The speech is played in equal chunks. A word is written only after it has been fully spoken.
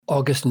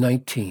August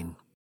 19,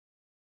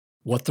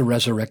 what the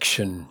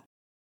resurrection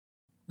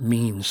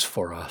means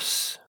for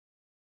us.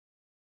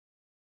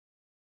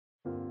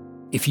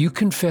 If you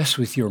confess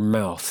with your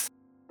mouth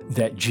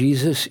that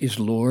Jesus is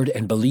Lord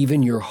and believe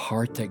in your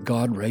heart that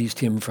God raised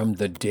him from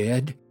the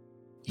dead,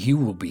 you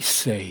will be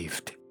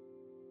saved.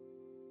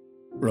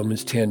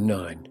 Romans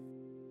 10:9.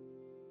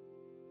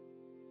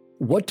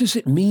 What does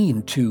it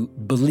mean to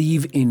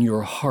believe in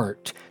your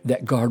heart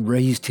that God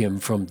raised him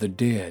from the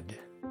dead?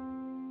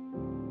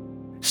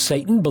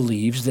 Satan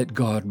believes that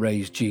God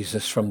raised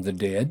Jesus from the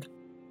dead.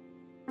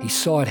 He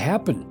saw it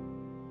happen.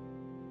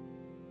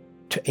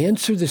 To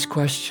answer this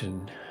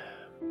question,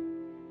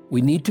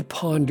 we need to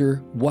ponder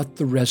what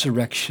the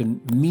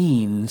resurrection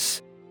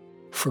means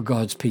for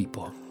God's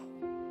people.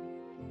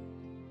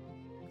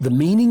 The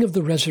meaning of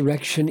the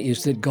resurrection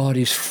is that God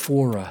is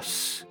for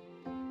us.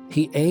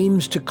 He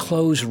aims to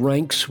close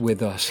ranks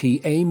with us.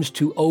 He aims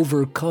to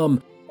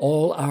overcome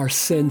all our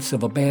sense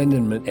of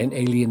abandonment and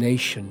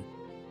alienation.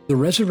 The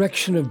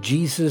resurrection of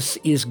Jesus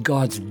is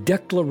God's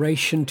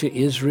declaration to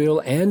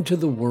Israel and to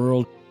the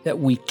world that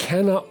we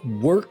cannot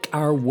work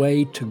our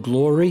way to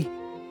glory,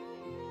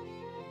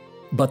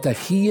 but that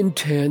he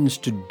intends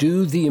to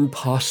do the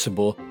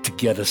impossible to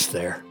get us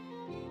there.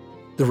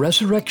 The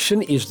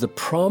resurrection is the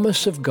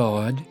promise of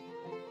God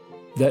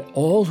that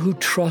all who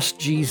trust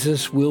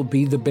Jesus will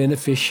be the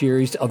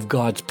beneficiaries of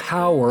God's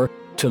power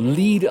to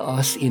lead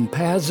us in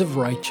paths of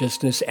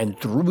righteousness and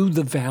through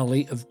the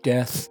valley of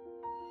death.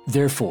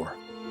 Therefore,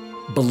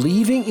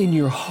 believing in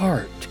your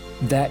heart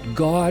that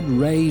God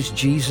raised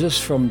Jesus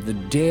from the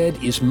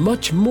dead is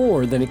much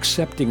more than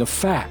accepting a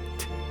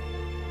fact.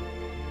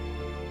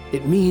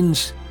 It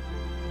means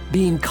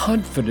being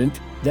confident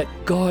that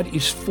God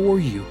is for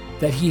you,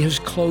 that he has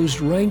closed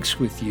ranks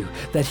with you,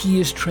 that he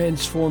is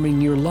transforming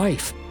your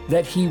life,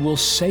 that he will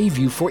save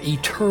you for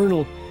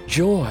eternal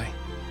joy.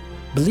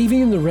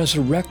 Believing in the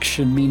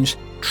resurrection means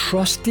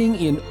trusting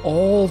in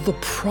all the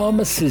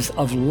promises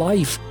of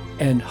life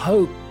and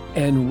hope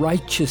and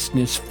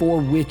righteousness for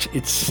which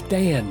it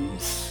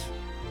stands.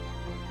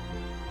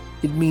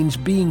 It means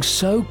being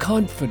so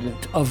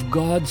confident of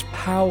God's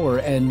power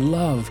and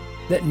love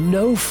that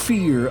no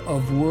fear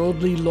of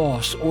worldly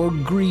loss or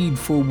greed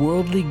for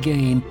worldly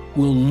gain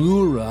will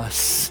lure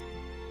us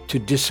to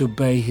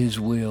disobey his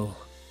will.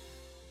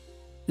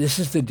 This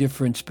is the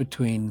difference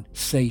between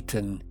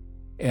Satan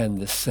and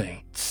the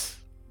saints.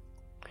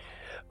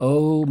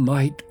 Oh,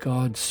 might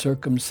God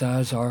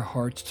circumcise our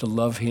hearts to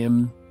love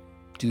him,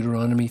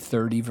 Deuteronomy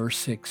 30, verse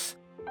 6,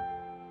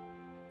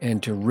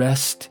 and to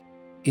rest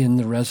in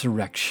the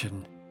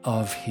resurrection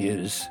of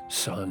his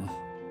Son.